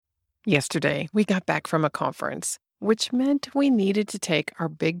Yesterday, we got back from a conference, which meant we needed to take our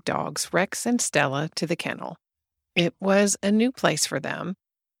big dogs, Rex and Stella, to the kennel. It was a new place for them,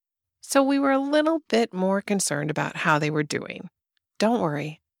 so we were a little bit more concerned about how they were doing. Don't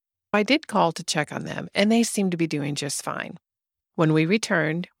worry, I did call to check on them, and they seemed to be doing just fine. When we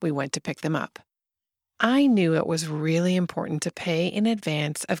returned, we went to pick them up. I knew it was really important to pay in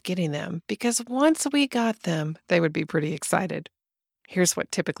advance of getting them because once we got them, they would be pretty excited. Here's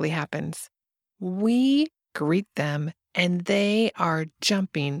what typically happens. We greet them and they are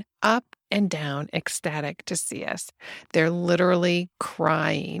jumping up and down, ecstatic to see us. They're literally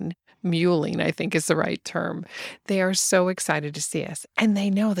crying, mewling, I think is the right term. They are so excited to see us, and they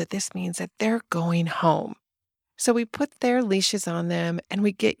know that this means that they're going home. So we put their leashes on them and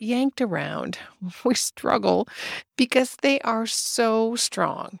we get yanked around. We struggle because they are so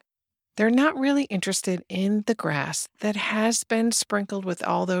strong. They're not really interested in the grass that has been sprinkled with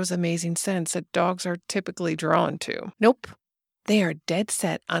all those amazing scents that dogs are typically drawn to. Nope. They are dead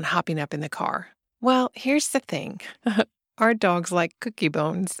set on hopping up in the car. Well, here's the thing. Our dogs like cookie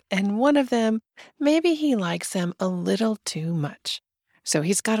bones, and one of them, maybe he likes them a little too much. So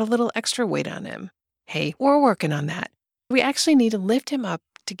he's got a little extra weight on him. Hey, we're working on that. We actually need to lift him up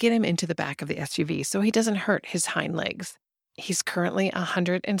to get him into the back of the SUV so he doesn't hurt his hind legs. He's currently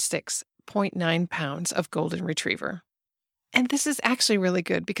 106.9 pounds of golden retriever. And this is actually really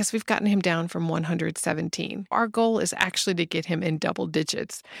good because we've gotten him down from 117. Our goal is actually to get him in double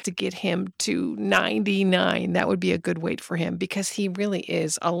digits, to get him to 99. That would be a good weight for him because he really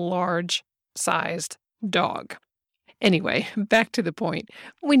is a large-sized dog. Anyway, back to the point.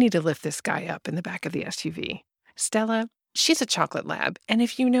 We need to lift this guy up in the back of the SUV. Stella, she's a chocolate lab, and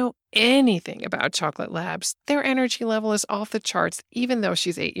if you know anything about chocolate labs, their energy level is off the charts even though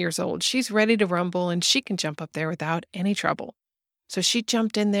she's 8 years old. She's ready to rumble, and she can jump up there without any trouble. So she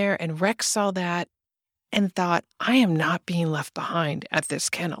jumped in there, and Rex saw that and thought, I am not being left behind at this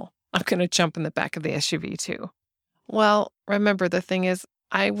kennel. I'm going to jump in the back of the SUV too. Well, remember, the thing is,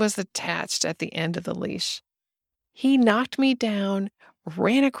 I was attached at the end of the leash. He knocked me down,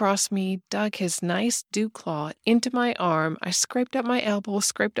 ran across me, dug his nice dew claw into my arm. I scraped up my elbow,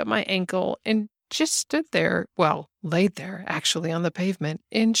 scraped up my ankle, and just stood there, laid there actually on the pavement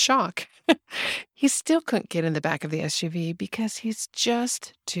in shock. He still couldn't get in the back of the SUV because he's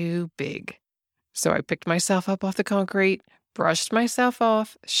just too big. So I picked myself up off the concrete, brushed myself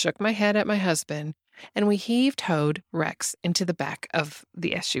off, shook my head at my husband, and we heaved-hoed Rex into the back of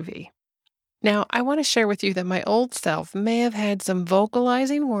the SUV. Now, I want to share with you that my old self may have had some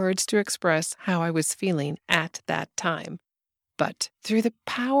vocalizing words to express how I was feeling at that time. But through the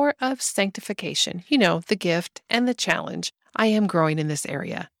power of sanctification, the gift and the challenge, I am growing in this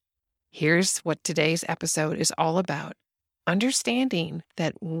area. Here's what today's episode is all about. Understanding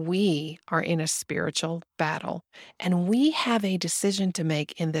that we are in a spiritual battle and we have a decision to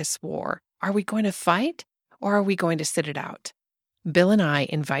make in this war. Are we going to fight or are we going to sit it out? Bill and I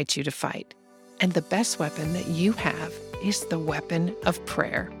invite you to fight. And the best weapon that you have is the weapon of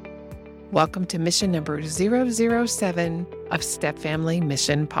prayer. Welcome to mission number 007 of Step Family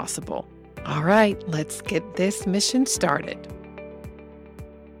Mission Possible. All right, let's get this mission started.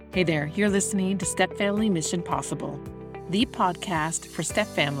 Hey there, you're listening to Step Family Mission Possible, the podcast for step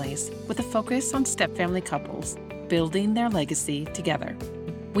families with a focus on step family couples building their legacy together.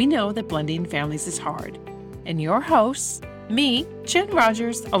 We know that blending families is hard, and your hosts, me, Jen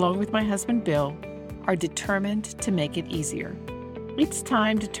Rogers, along with my husband Bill, are determined to make it easier. It's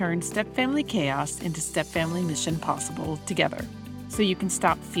time to turn step family chaos into step family mission possible together, so you can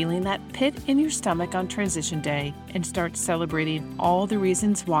stop feeling that pit in your stomach on transition day and start celebrating all the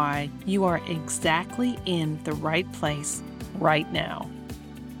reasons why you are exactly in the right place right now.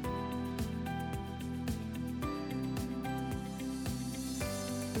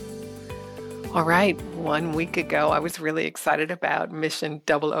 All right, 1 week ago, I was really excited about Mission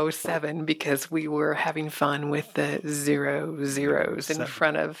 007 because we were having fun with the zeros in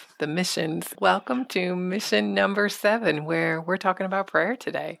front of the missions. Welcome to mission number 7, where we're talking about prayer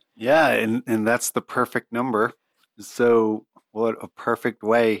today. Yeah, and that's the perfect number. So what a perfect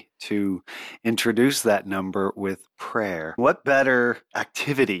way to introduce that number with prayer. What better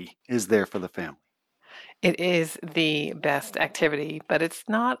activity is there for the family? It is the best activity, but it's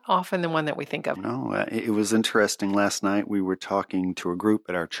not often the one that we think of. No, it was interesting. Last night we were talking to a group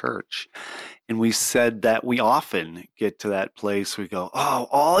at our church, and we said that we often get to that place we go, oh,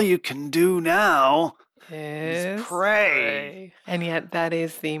 all you can do now is pray. And yet that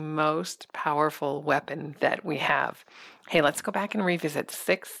is the most powerful weapon that we have. Hey, let's go back and revisit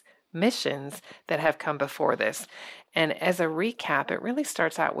 6 missions that have come before this. And as a recap, it really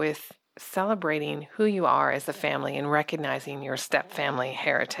starts out with celebrating who you are as a family and recognizing your step-family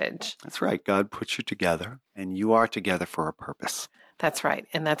heritage. That's right. God puts you together, and you are together for a purpose. That's right.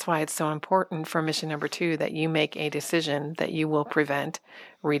 And that's why it's so important for mission number 2 that you make a decision that you will prevent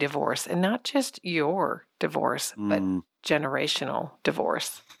redivorce, and not just your divorce, but generational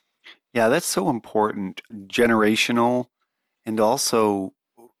divorce. Yeah, that's so important. Generational, and also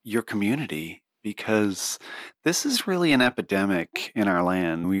your community, because this is really an epidemic in our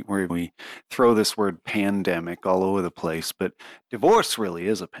land. We throw this word pandemic all over the place, but divorce really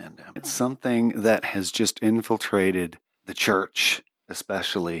is a pandemic. It's something that has just infiltrated the church,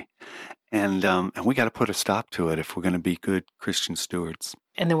 especially, and we got to put a stop to it if we're going to be good Christian stewards.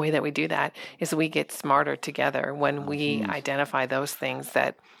 And the way that we do that is we get smarter together when we identify those things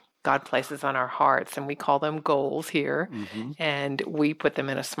that God places on our hearts, and we call them goals here, and we put them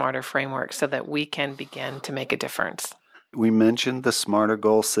in a smarter framework so that we can begin to make a difference. We mentioned the Smarter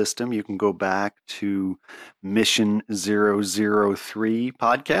Goal System. You can go back to Mission 003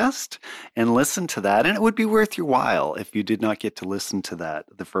 podcast and listen to that. And it would be worth your while if you did not get to listen to that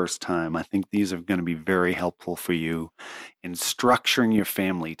the first time. I think these are going to be very helpful for you in structuring your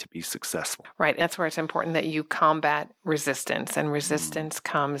family to be successful. Right. That's where it's important that you combat resistance. And resistance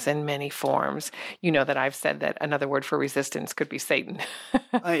comes in many forms. You know that I've said that another word for resistance could be Satan.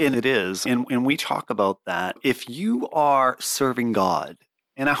 And it is. And we talk about that. If you are serving God,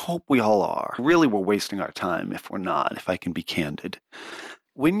 and I hope we all are, really we're wasting our time if we're not, if I can be candid.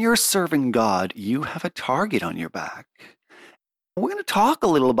 When you're serving God, you have a target on your back. We're going to talk a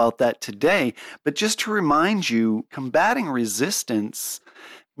little about that today, but just to remind you, combating resistance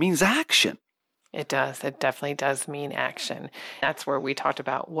means action. It does. It definitely does mean action. That's where we talked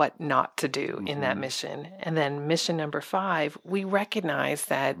about what not to do in that mission. And then mission number 5, we recognize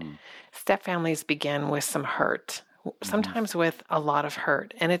that step families begin with some hurt, sometimes with a lot of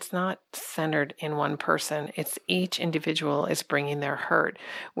hurt. And it's not centered in one person. It's each individual is bringing their hurt,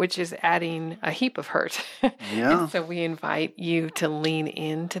 which is adding a heap of hurt. Yeah. And so we invite you to lean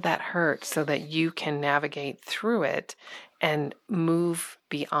into that hurt so that you can navigate through it and move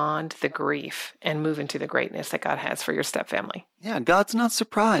beyond the grief and move into the greatness that God has for your stepfamily. Yeah, God's not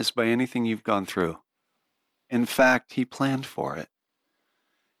surprised by anything you've gone through. In fact, He planned for it.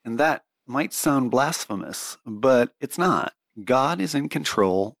 And that might sound blasphemous, but it's not. God is in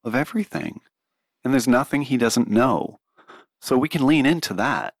control of everything, and there's nothing He doesn't know. So we can lean into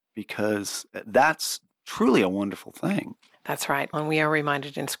that because that's truly a wonderful thing. That's right. And we are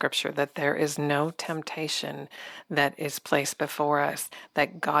reminded in Scripture that there is no temptation that is placed before us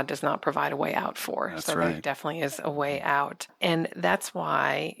that God does not provide a way out for. That's so right. There definitely is a way out. And that's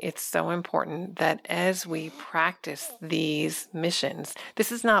why it's so important that as we practice these missions,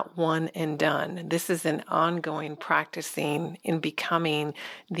 this is not one and done. This is an ongoing practicing in becoming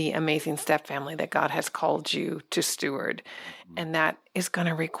the amazing step family that God has called you to steward. And that is going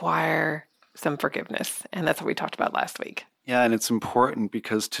to require some forgiveness. And that's what we talked about last week. Yeah, and it's important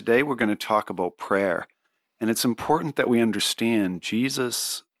because today we're going to talk about prayer. And it's important that we understand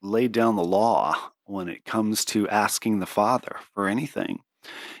Jesus laid down the law when it comes to asking the Father for anything.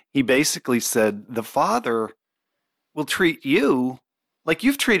 He basically said, the Father will treat you like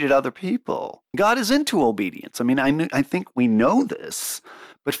you've treated other people. God is into obedience. I mean, I think we know this,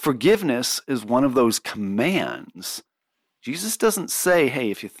 but forgiveness is one of those commands. Jesus doesn't say,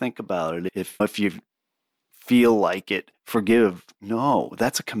 hey, if you think about it, if you feel like it, forgive. No,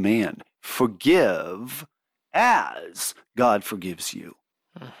 that's a command. Forgive as God forgives you.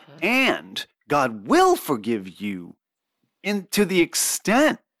 And God will forgive you to the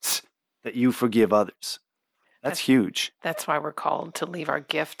extent that you forgive others. That's huge. That's why we're called to leave our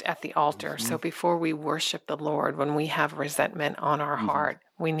gift at the altar. So before we worship the Lord, when we have resentment on our heart,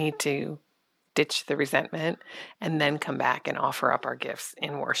 we need to ditch the resentment and then come back and offer up our gifts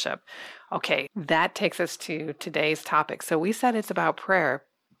in worship. Okay, that takes us to today's topic. So we said it's about prayer,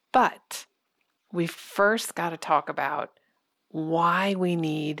 but we first got to talk about why we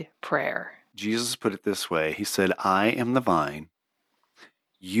need prayer. Jesus put it this way. He said, I am the vine.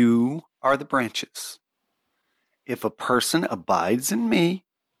 You are the branches. If a person abides in me,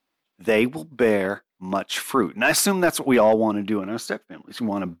 they will bear much fruit. And I assume that's what we all want to do in our step families. We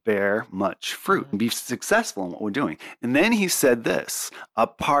want to bear much fruit and be successful in what we're doing. And then he said this,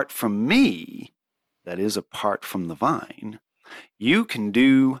 apart from me, that is apart from the vine, you can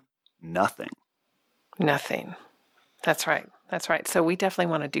do nothing. Nothing. That's right. That's right. So we definitely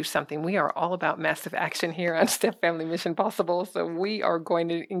want to do something. We are all about massive action here on Step Family Mission Possible. So we are going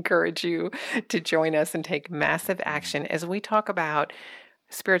to encourage you to join us and take massive action as we talk about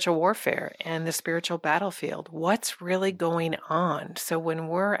spiritual warfare and the spiritual battlefield. What's really going on? So when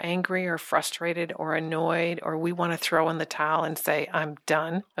we're angry or frustrated or annoyed, or we want to throw in the towel and say, I'm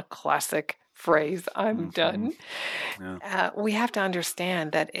done, a classic phrase, I'm done. Yeah. We have to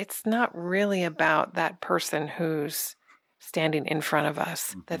understand that it's not really about that person who's standing in front of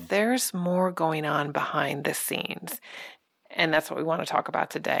us, that there's more going on behind the scenes. And that's what we want to talk about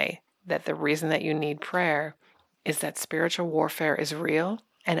today, that the reason that you need prayer is that spiritual warfare is real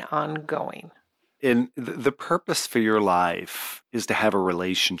and ongoing. And the purpose for your life is to have a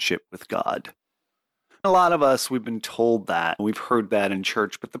relationship with God. A lot of us, we've been told that. We've heard that in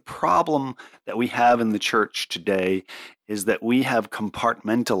church. But the problem that we have in the church today is that we have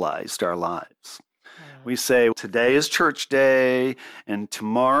compartmentalized our lives. We say, today is church day, and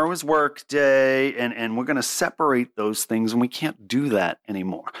tomorrow is work day, and we're going to separate those things, and we can't do that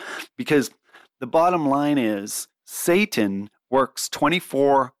anymore. Because the bottom line is, Satan works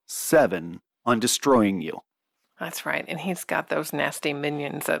 24/7 on destroying you. That's right. And he's got those nasty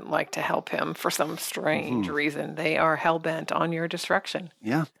minions that like to help him for some strange reason. They are hell-bent on your destruction.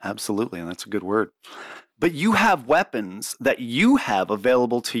 Yeah, absolutely. And that's a good word. But you have weapons that you have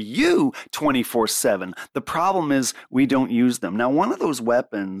available to you 24/7. The problem is we don't use them. Now, one of those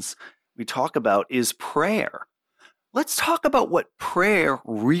weapons we talk about is prayer. Let's talk about what prayer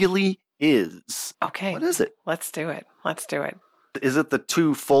really is. Okay. What is it? Let's do it. Is it the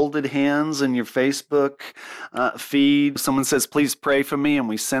two folded hands in your Facebook feed? Someone says, please pray for me, and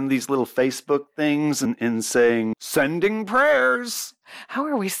we send these little Facebook things and saying, sending prayers. How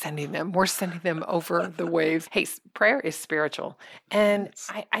are we sending them? We're sending them over the waves. Hey, prayer is spiritual. And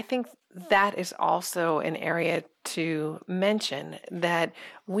I think that is also an area to mention, that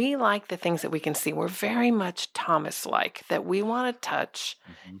we like the things that we can see. We're very much Thomas-like, that we want to touch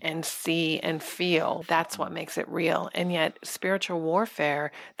and see and feel. That's what makes it real. And yet spiritual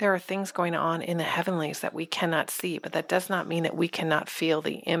warfare, there are things going on in the heavenlies that we cannot see, but that does not mean that we cannot feel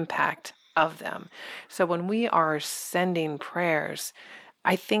the impact of them. So when we are sending prayers,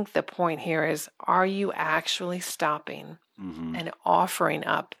 I think the point here is, are you actually stopping and offering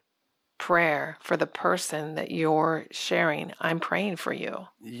up prayer for the person that you're sharing? I'm praying for you.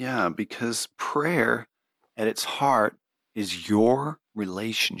 Yeah, because prayer at its heart is your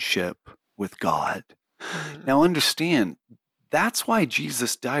relationship with God. Now understand, that's why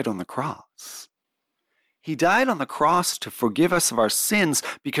Jesus died on the cross. He died on the cross to forgive us of our sins,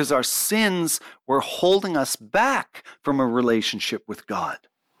 because our sins were holding us back from a relationship with God.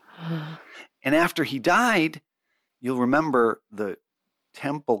 And after he died, you'll remember the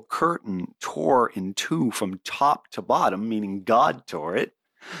temple curtain tore in two from top to bottom, meaning God tore it.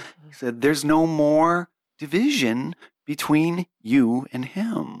 He said, there's no more division between you and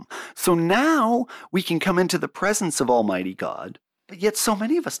him. So now we can come into the presence of Almighty God, but yet so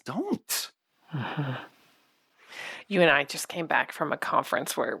many of us don't. You and I just came back from a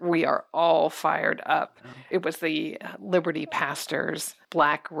conference where we are all fired up. It was the Liberty Pastors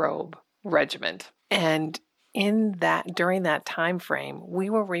Black Robe Regiment. And during that time frame, we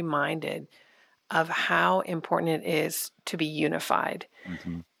were reminded of how important it is to be unified.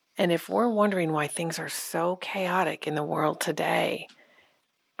 And if we're wondering why things are so chaotic in the world today,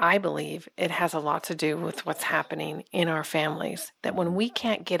 I believe it has a lot to do with what's happening in our families. That when we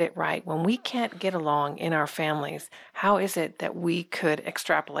can't get it right, when we can't get along in our families, how is it that we could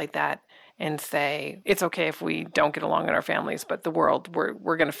extrapolate that and say, it's okay if we don't get along in our families, but the world,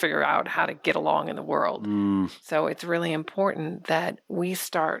 we're going to figure out how to get along in the world. So it's really important that we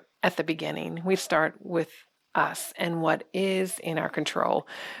start at the beginning. We start with us and what is in our control.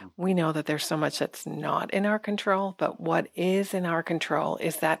 We know that there's so much that's not in our control, but what is in our control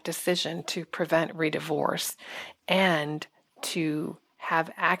is that decision to prevent redivorce and to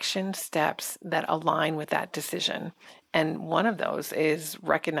have action steps that align with that decision. And one of those is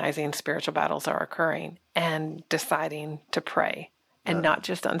recognizing spiritual battles are occurring and deciding to pray, and not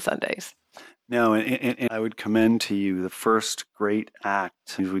just on Sundays. No, and I would commend to you the first great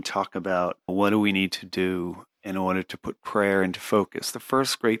act as we talk about what do we need to do in order to put prayer into focus. The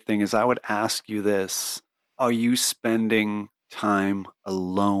first great thing is I would ask you this: are you spending time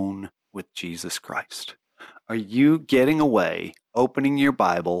alone with Jesus Christ? Are you getting away, opening your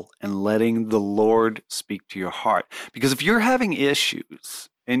Bible, and letting the Lord speak to your heart? Because if you're having issues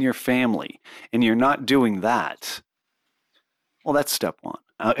in your family and you're not doing that, well, that's step one.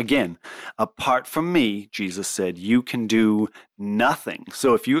 Again, apart from me, Jesus said, you can do nothing.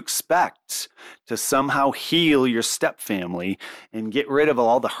 So if you expect to somehow heal your stepfamily and get rid of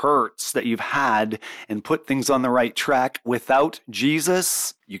all the hurts that you've had and put things on the right track without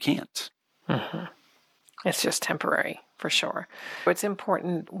Jesus, you can't. It's just temporary for sure. It's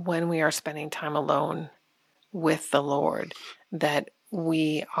important when we are spending time alone with the Lord that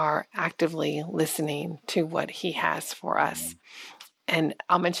we are actively listening to what he has for us. And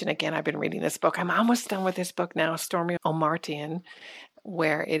I'll mention again, I've been reading this book. I'm almost done with this book now, Stormie Omartian,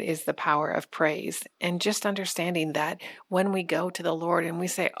 where it is the power of praise. And just understanding that when we go to the Lord and we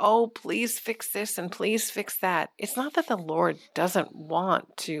say, oh, please fix this and please fix that, it's not that the Lord doesn't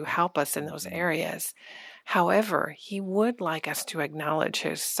want to help us in those areas. However, he would like us to acknowledge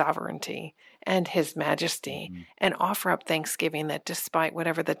his sovereignty and his majesty and offer up thanksgiving that despite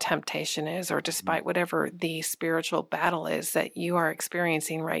whatever the temptation is or despite whatever the spiritual battle is that you are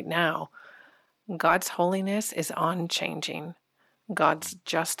experiencing right now, God's holiness is unchanging. God's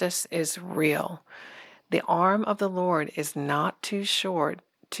justice is real. The arm of the Lord is not too short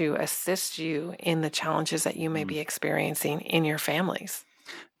to assist you in the challenges that you may be experiencing in your families.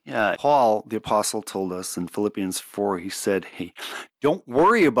 Yeah, Paul, the apostle, told us in Philippians 4, he said, hey, don't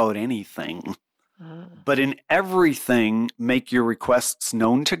worry about anything, but in everything make your requests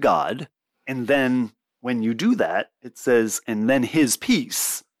known to God. And then when you do that, it says, and then his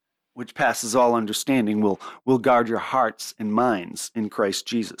peace, which passes all understanding, will guard your hearts and minds in Christ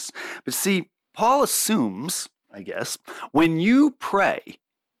Jesus. But see, Paul assumes, I guess, when you pray,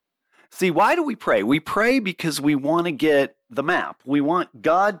 see, why do we pray? We pray because we want to get the map. We want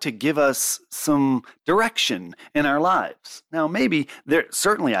God to give us some direction in our lives. Now, maybe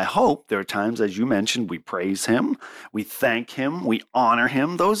certainly I hope there are times, as you mentioned, we praise him, we thank him, we honor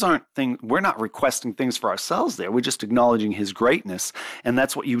him. Those aren't things, we're not requesting things for ourselves there. We're just acknowledging his greatness. And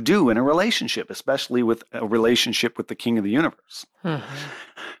that's what you do in a relationship, especially with a relationship with the King of the universe.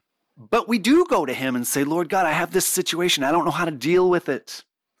 But we do go to him and say, Lord God, I have this situation. I don't know how to deal with it.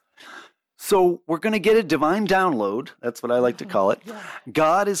 So we're going to get a divine download. That's what I like to call it.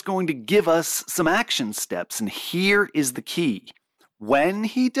 God is going to give us some action steps. And here is the key. When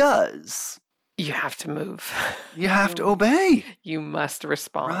he does, you have to move. You have to obey. You must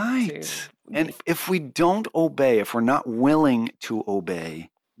respond. Right. And if we don't obey, if we're not willing to obey,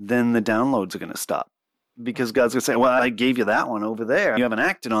 then the downloads are going to stop. Because God's going to say, well, I gave you that one over there. You haven't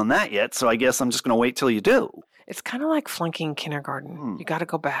acted on that yet, so I guess I'm just going to wait till you do. It's kind of like flunking kindergarten. You got to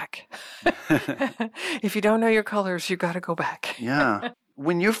go back. If you don't know your colors, you got to go back. Yeah.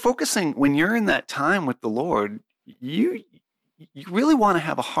 When you're in that time with the Lord, you really want to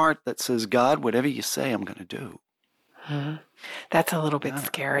have a heart that says, God, whatever you say, I'm going to do. That's a little bit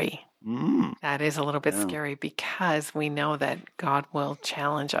scary. That is a little bit scary because we know that God will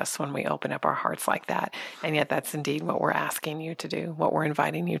challenge us when we open up our hearts like that. And yet that's indeed what we're asking you to do, what we're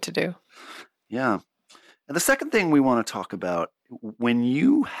inviting you to do. Yeah. And the second thing we want to talk about, when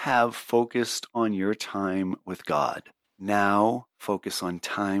you have focused on your time with God, now focus on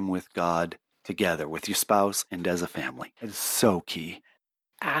time with God together with your spouse and as a family. It is so key.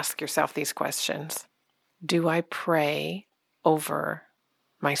 Ask yourself these questions. Do I pray over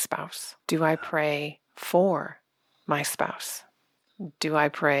my spouse? Do I pray for my spouse? Do I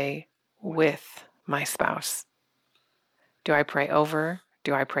pray with my spouse? Do I pray over?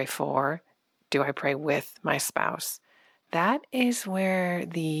 Do I pray for? Do I pray with my spouse? That is where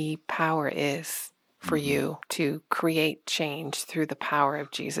the power is for you to create change through the power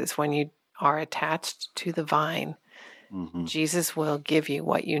of Jesus. When you are attached to the vine, Jesus will give you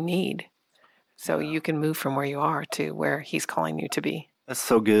what you need so you can move from where you are to where he's calling you to be. That's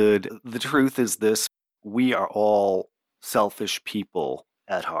so good. The truth is this, we are all selfish people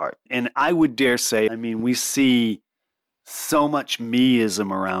at heart. And I would dare say, we see so much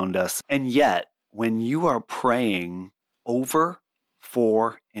meism around us. And yet, when you are praying over,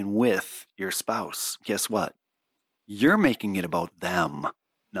 for, and with your spouse, guess what? You're making it about them,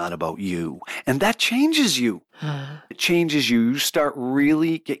 not about you. And that changes you. It changes you. You start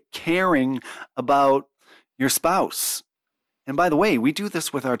really caring about your spouse. And by the way, we do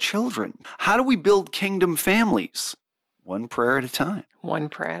this with our children. How do we build kingdom families? One prayer at a time. One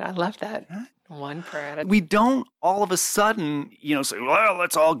prayer. I love that. One prayer at a time. We don't all of a sudden, say, well,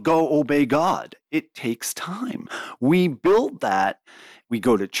 let's all go obey God. It takes time. We build that. We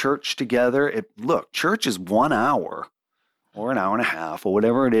go to church together. Look, church is 1 hour or an hour and a half or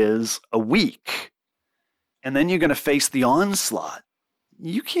whatever it is a week. And then you're going to face the onslaught.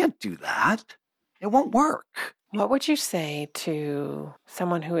 You can't do that. It won't work. What would you say to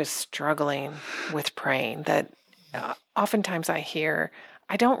someone who is struggling with praying that oftentimes I hear,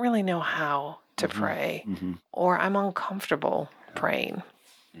 I don't really know how to pray, or I'm uncomfortable praying?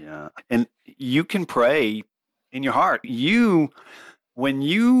 Yeah. And you can pray in your heart. When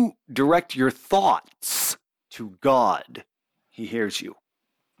you direct your thoughts to God, he hears you.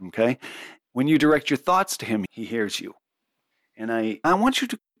 Okay? When you direct your thoughts to him, he hears you. And I want you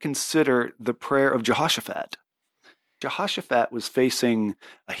to consider the prayer of Jehoshaphat. Jehoshaphat was facing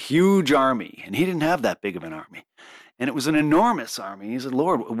a huge army, and he didn't have that big of an army. And it was an enormous army. He said,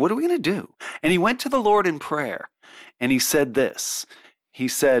 Lord, what are we going to do? And he went to the Lord in prayer, and he said this. He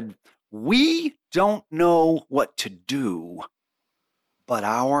said, we don't know what to do, but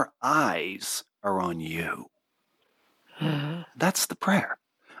our eyes are on you. Mm-hmm. That's the prayer.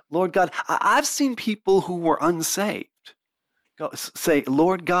 Lord God, I've seen people who were unsaved say,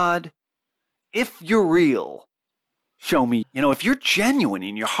 Lord God, if you're real, show me. If you're genuine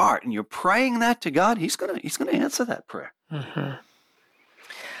in your heart and you're praying that to God, He's gonna answer that prayer. Mm-hmm.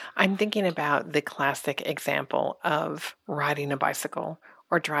 I'm thinking about the classic example of riding a bicycle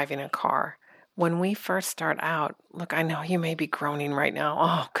or driving a car. When we first start out, look, I know you may be groaning right now.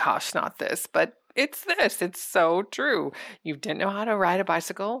 Oh gosh, not this, but it's this. It's so true. You didn't know how to ride a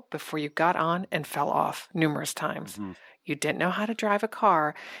bicycle before you got on and fell off numerous times. Mm-hmm. You didn't know how to drive a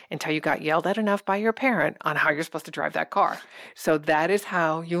car until you got yelled at enough by your parent on how you're supposed to drive that car. So that is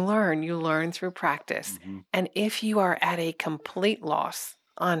how you learn. You learn through practice. Mm-hmm. And if you are at a complete loss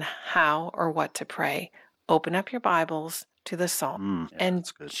on how or what to pray, open up your Bibles to the Psalm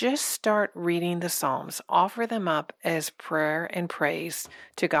and just start reading the Psalms. Offer them up as prayer and praise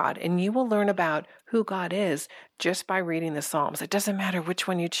to God. And you will learn about who God is just by reading the Psalms. It doesn't matter which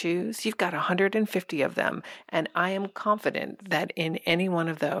one you choose. You've got 150 of them. And I am confident that in any one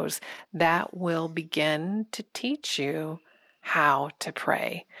of those, that will begin to teach you how to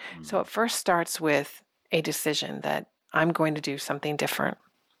pray. So it first starts with a decision that I'm going to do something different.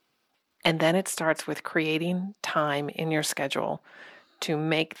 And then it starts with creating time in your schedule to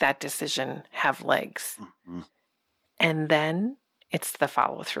make that decision have legs. Mm-hmm. And then it's the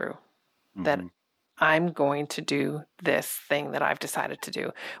follow through that I'm going to do this thing that I've decided to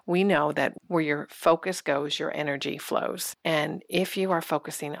do. We know that where your focus goes, your energy flows. And if you are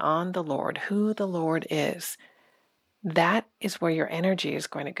focusing on the Lord, who the Lord is, that is where your energy is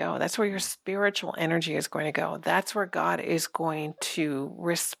going to go. That's where your spiritual energy is going to go. That's where God is going to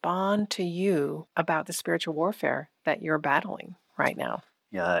respond to you about the spiritual warfare that you're battling right now.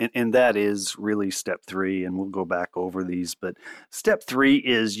 Yeah, and that is really step 3, and we'll go back over these. But step 3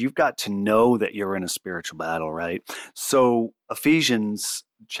 is you've got to know that you're in a spiritual battle, right? So Ephesians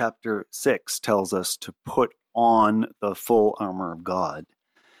chapter 6 tells us to put on the full armor of God.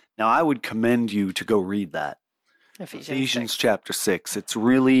 Now, I would commend you to go read that. Ephesians chapter 6. It's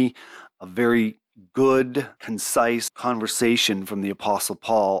really a very good, concise conversation from the Apostle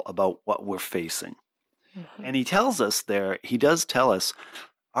Paul about what we're facing. Mm-hmm. And he tells us there, he does tell us,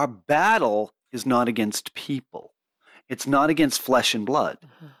 our battle is not against people. It's not against flesh and blood.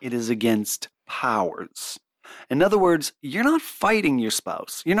 Mm-hmm. It is against powers. In other words, you're not fighting your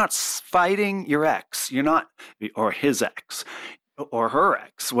spouse. You're not fighting your ex. You're not, or his ex, or her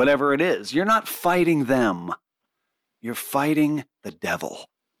ex, whatever it is. You're not fighting them. You're fighting the devil.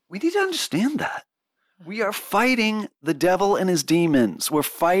 We need to understand that. We are fighting the devil and his demons. We're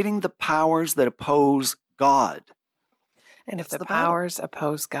fighting the powers that oppose God. And if the powers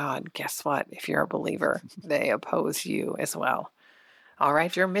oppose God, guess what? If you're a believer, they oppose you as well. All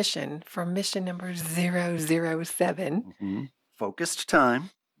right, your mission from mission number 007. Mm-hmm. Focused time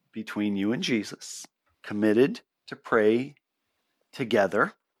between you and Jesus. Committed to pray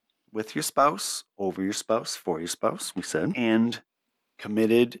together. With your spouse, over your spouse, for your spouse, we said. And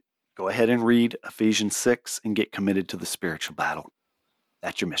committed, go ahead and read Ephesians 6 and get committed to the spiritual battle.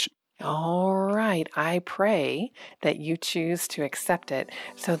 That's your mission. All right. I pray that you choose to accept it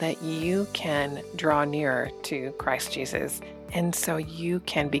so that you can draw nearer to Christ Jesus and so you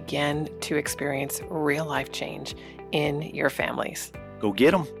can begin to experience real life change in your families. Go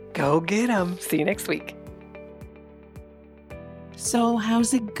get them. Go get them. See you next week. So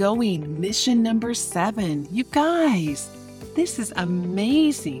how's it going? Mission number 7. You guys, this is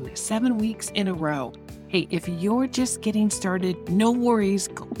amazing. 7 weeks in a row. Hey, if you're just getting started, no worries.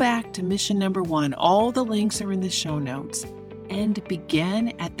 Go back to mission number 1. All the links are in the show notes. And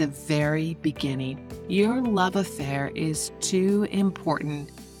begin at the very beginning. Your love affair is too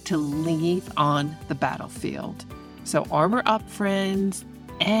important to leave on the battlefield. So armor up, friends,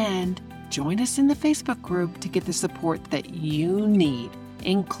 and join us in the Facebook group to get the support that you need,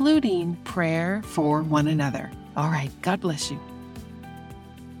 including prayer for one another. All right, God bless you.